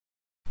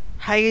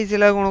Hi guys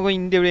எல்லாருக்கும் வணக்கம்.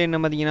 இந்த வீடியோ என்ன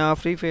பார்த்தீங்கன்னா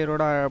ஃப்ரீ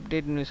ஃபயரோட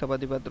அப்டேட் நியூஸை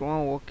பற்றி பார்த்துருவோம்.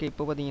 ஓகே,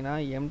 இப்போ பார்த்தீங்கன்னா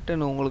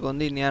M10 உங்களுக்கு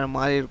வந்து நேரம்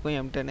மாறி இருக்கும்.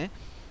 M10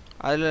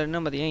 அதில் என்ன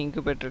பார்த்தீங்கன்னா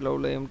இன்குபேட்டரில்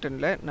உள்ள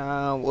M10ல்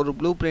நான் ஒரு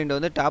ப்ளூ பிரிண்ட்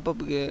வந்து டாப்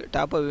அப்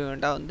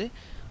ஈவெண்ட்டாக வந்து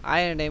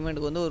 1000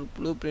 டைமண்டுக்கு வந்து ஒரு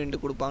ப்ளூ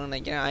பிரிண்ட் கொடுப்பாங்கன்னு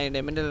நினைக்கிறேன். 1000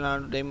 டைமண்ட் இல்லை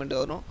 400 டைமண்ட்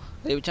வரும்.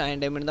 அதை வச்சு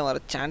 1000 டைமண்ட் தான்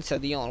வர சான்ஸ்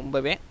அதிகம்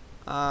ரொம்பவே.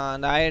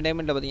 அந்த 1000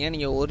 டைமண்டில் பார்த்தீங்கன்னா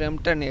நீங்கள் ஒரு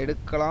M10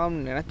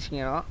 எடுக்கலாம்னு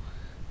நினச்சிங்கன்னா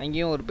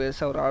அங்கேயும் ஒரு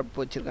பெருசாக ஒரு ஆப்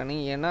வச்சுருக்காங்க.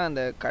 ஏன்னா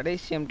அந்த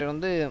கடைசி M10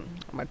 வந்து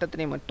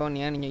மட்டத்திலே மட்டும்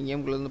ஏன் நீங்கள்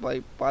கேம்குள்ளே வந்து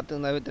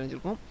பார்த்துருந்தாவே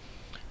தெரிஞ்சிருக்கும்.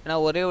 ஏன்னா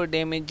ஒரே ஒரு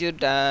டேமேஜ்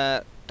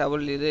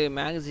டபுள் இது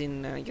மேகசின்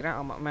நினைக்கிறேன்.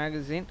 ஆமாம்,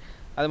 மேகசின்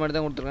அது மட்டும்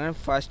தான்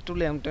கொடுத்துருக்காங்க. ஃபஸ்ட்டு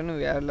உள்ள M10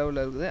 வேறு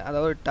லெவலில் இருக்குது.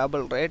 அதாவது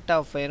டபுள் ரேட்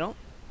ஆஃப் ஃபயரும்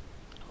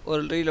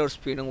ஒரு ரீலோட்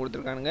ஸ்பீடும்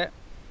கொடுத்துருக்கானுங்க.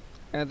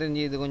 எனக்கு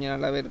தெரிஞ்சு இது கொஞ்சம்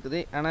நல்லாவே இருக்குது.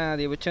 ஆனால்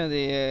அதிகபட்சம்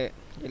இது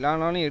எல்லா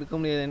நாளும் எடுக்க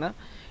முடியாதுன்னா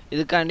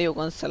இதுக்காண்டி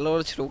உட்காந்து செல்ல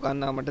வச்சுட்டு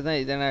உட்காந்தா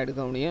மட்டும்தான் இதெல்லாம்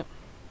எடுக்க முடியும்.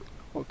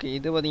 ஓகே,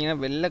 இது பார்த்தீங்கன்னா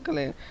வெள்ளை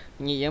கலர்.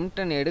 நீங்கள்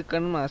M10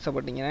 எடுக்கணும்னு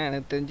ஆசைப்பட்டீங்கன்னா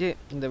எனக்கு தெரிஞ்சு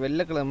இந்த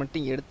வெள்ளை கலர்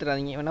மட்டும்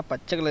எடுத்துடாதீங்க. வேணால்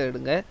பச்சை கலர்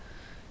எடுங்க.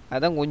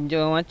 அதான்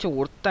கொஞ்சமாச்சும்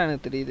ஒர்த்தாக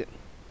எனக்கு தெரியுது.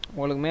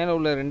 உங்களுக்கு மேலே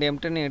உள்ள 2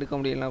 M10 எடுக்க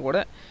முடியலனா கூட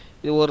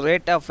இது ஒரு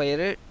rate of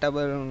fire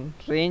double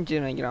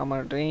range நினைக்கிறேன்.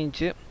 ஆமாம்,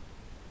 ரேஞ்சு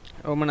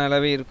ரொம்ப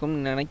நல்லாவே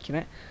இருக்கும்னு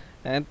நினைக்கிறேன்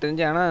எனக்கு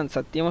தெரிஞ்சு. ஆனால்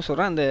சத்தியமாக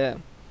சொல்கிறேன், அந்த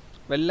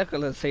வெள்ளை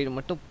கலர் சைடு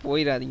மட்டும்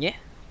போயிடாதீங்க,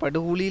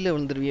 படுகுழியில்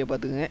விழுந்துருவியே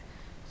பார்த்துக்குங்க.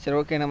 சரி,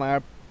 ஓகே, நம்ம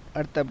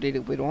அடுத்த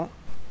அப்டேட்டுக்கு போயிடுவோம்.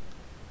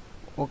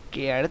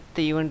 ஓகே, அடுத்த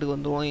ஈவெண்ட்டுக்கு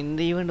வந்துடுவோம். இந்த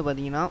ஈவெண்ட்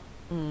பார்த்தீங்கன்னா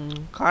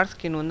கார்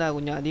ஸ்கின் வந்து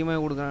கொஞ்சம் அதிகமாக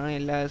கொடுக்குறாங்க.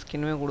 எல்லா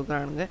ஸ்கின்னுமே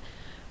கொடுக்குறானுங்க.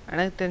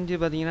 எனக்கு தெரிஞ்சு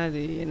பார்த்தீங்கன்னா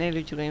இது என்ன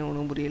எழுதிச்சுருக்கேன்னு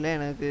ஒன்றும் புரியல.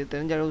 எனக்கு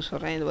தெரிஞ்ச அளவுக்கு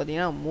சொல்கிறேன். இது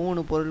பார்த்தீங்கன்னா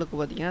 3 பொருளுக்கு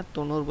பார்த்தீங்கன்னா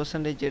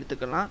 90%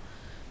 எடுத்துக்கலாம்.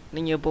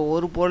 நீங்கள் இப்போ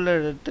ஒரு பொருள்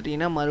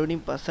எடுத்துட்டிங்கன்னா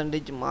மறுபடியும்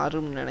பர்சன்டேஜ்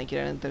மாறும்னு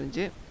நினைக்கிறேன். எனக்கு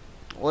தெரிஞ்சு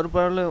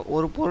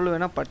ஒரு பொருள்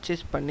வேணால்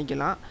பர்ச்சேஸ்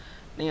பண்ணிக்கலாம்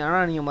நீங்கள்.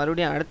 ஆனால் நீங்கள்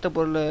மறுபடியும் அடுத்த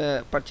பொருளை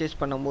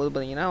பர்ச்சேஸ் பண்ணும்போது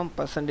பார்த்தீங்கன்னா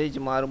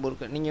பர்சன்டேஜ் மாறும்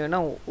இருக்குது. நீங்கள்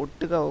வேணால்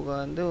ஒட்டுக்கா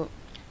வந்து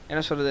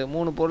என்ன சொல்கிறது,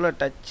 3 பொருளை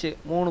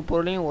 3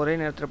 பொருளையும் ஒரே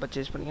நேரத்தில்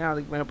பர்ச்சேஸ் பண்ணிங்கன்னா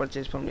அதுக்கு மேலே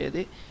பர்ச்சேஸ் பண்ண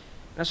முடியாது.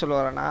 என்ன சொல்ல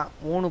வரேன்னா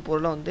 3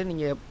 பொருளை வந்து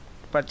நீங்கள்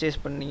பர்ச்சேஸ்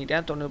பண்ணிக்கிட்டா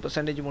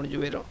 90% முடிஞ்சு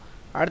போயிடும்.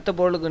 அடுத்த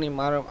பொருளுக்கு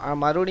நீங்கள்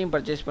மறுபடியும்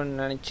பர்ச்சேஸ் பண்ண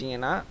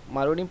நினச்சிங்கன்னா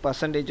மறுபடியும்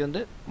பர்சன்டேஜ்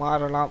வந்து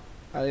மாறலாம்.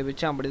 அதை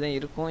வச்சு அப்படி தான்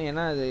இருக்கும்.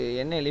 ஏன்னா அது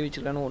என்ன எழுதி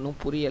வச்சுருக்கான்னு ஒன்றும்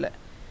புரியலை.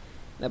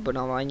 இப்போ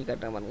நான் வாங்கி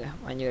காட்டுறேன் பாருங்க.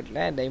 வாங்கி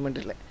காட்டல, டைமண்ட்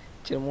இல்லை.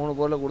 சரி, 3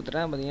 பொருளை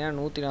கொடுத்துட்டேன். பார்த்தீங்கன்னா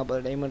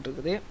 140 டைமண்ட்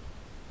இருக்குது.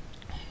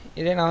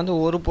 இதே நான் வந்து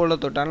ஒரு பொருளை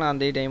தொட்டாலும்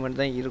அந்த டைமண்ட்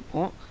தான்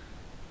இருக்கும்.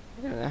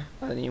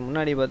 அது நீங்கள்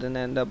முன்னாடி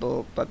பார்த்துருந்தேன். இந்த இப்போ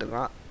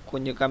பார்த்துக்கலாம்,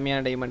 கொஞ்சம்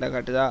கம்மியான டைமண்டாக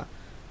காட்டுதா.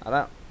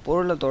 அதான்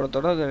பொருளை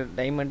தொட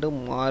டைமண்டும்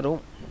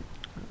மாறும்.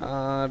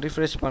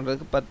 ரிஃப்ரெஷ்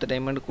பண்ணுறதுக்கு 10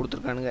 டைமண்ட்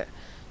கொடுத்துருக்கானுங்க.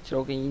 சரி,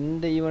 ஓகே,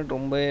 இந்த ஈவெண்ட்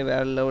ரொம்பவே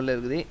வேறு லெவலில்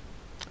இருக்குது.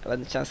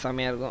 வந்துச்சா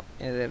செம்மையாக இருக்கும்.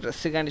 இது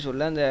ட்ரெஸ்ஸுக்காண்டி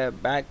சொல்ல, அந்த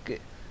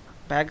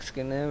பேக்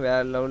ஸ்கின்னு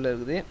வேறு லெவலில்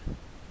இருக்குது.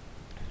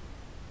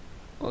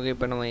 ஓகே,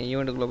 இப்போ நம்ம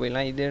ஈவெண்ட்டுக்குள்ளே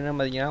போயிடலாம். இது என்ன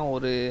பார்த்தீங்கன்னா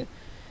ஒரு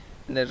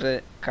இந்த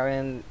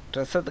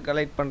ட்ரெஸ்ஸை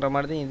கலெக்ட் பண்ணுற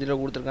மாதிரி தான் இதில்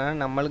கொடுத்துருக்காங்க.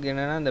 நம்மளுக்கு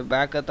என்னென்னா இந்த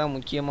பேக்கை தான்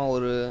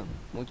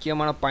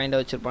முக்கியமான பாயிண்டாக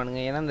வச்சுருப்பானுங்க.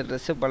 ஏன்னா இந்த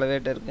ட்ரெஸ்ஸு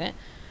பலவேட்ட இருக்கு,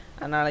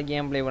 அதனால்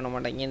கேம் ப்ளே பண்ண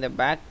மாட்டாங்க. இந்த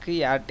பேக்கு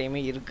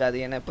யார்ட்டையுமே இருக்காது,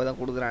 ஏன்னா இப்போ தான்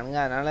கொடுக்குறானுங்க.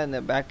 அதனால்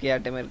இந்த பேக்கு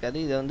யார்ட்டையுமே இருக்காது.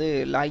 இதை வந்து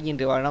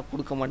லாகின் ரிவார்டாக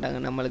கொடுக்க மாட்டாங்க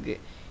நம்மளுக்கு.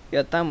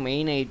 இதைத்தான்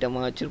மெயின்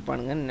ஐட்டமாக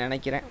வச்சுருப்பானுங்கன்னு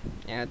நினைக்கிறேன்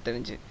எனக்கு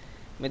தெரிஞ்சு.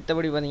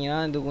 மித்தபடி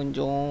பார்த்தீங்கன்னா இது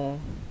கொஞ்சம்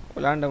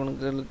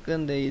விளாண்டவனுங்களுக்கு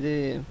இந்த இது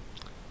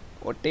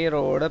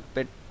ஒட்டேரோட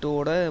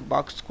பெட்டோட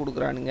பாக்ஸ்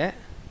கொடுக்குறானுங்க.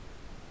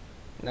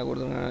 என்ன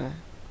கொடுத்துருக்காங்க,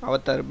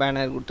 அவத்தார்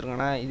பேனர்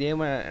கொடுத்துருக்காங்கன்னா. இதே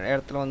மாதிரி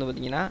இடத்துல வந்து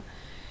பார்த்திங்கன்னா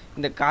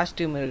இந்த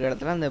காஸ்டியூம் இருக்கிற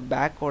இடத்துல அந்த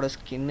பேக்கோட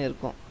ஸ்கின்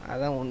இருக்கும்.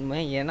 அதான் உண்மை.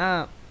 ஏன்னா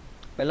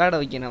விளாட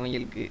வைக்கணும்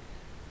அவங்களுக்கு,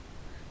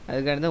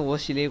 அதுக்காண்டி தான்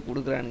ஓசிலே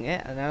கொடுக்குறானுங்க.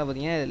 அதனால்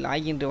பார்த்திங்கன்னா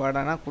லாகின்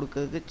ரிவார்டானா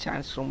கொடுக்கறதுக்கு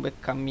சான்ஸ் ரொம்ப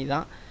கம்மி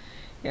தான்.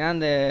 ஏன்னா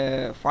அந்த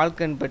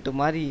ஃபால்கன் பெட்டு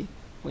மாதிரி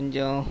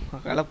கொஞ்சம்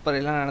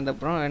கலப்பறையெல்லாம்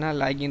நடந்தப்புறம்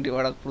வேணால் லாகின்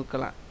ரிவார்டாக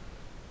கொடுக்கலாம்.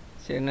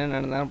 சரி, என்ன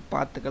நடந்தாலும்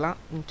பார்த்துக்கலாம்.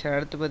 சரி,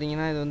 அடுத்து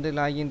பார்த்தீங்கன்னா இது வந்து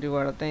லாகின்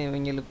ரிவார்டை தான்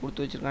இவங்களுக்கு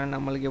கொடுத்து வச்சுருக்காங்க.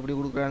 நம்மளுக்கு எப்படி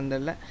கொடுக்குறான்னு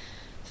தெரியல.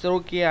 சரி,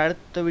 ஓகே,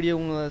 அடுத்த வீடியோ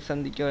உங்களை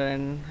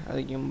சந்திக்கிறேன்.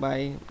 அதுக்கும்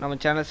பாய். நம்ம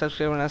சேனல்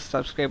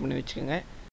சப்ஸ்கிரைப் பண்ணி வச்சுக்கோங்க.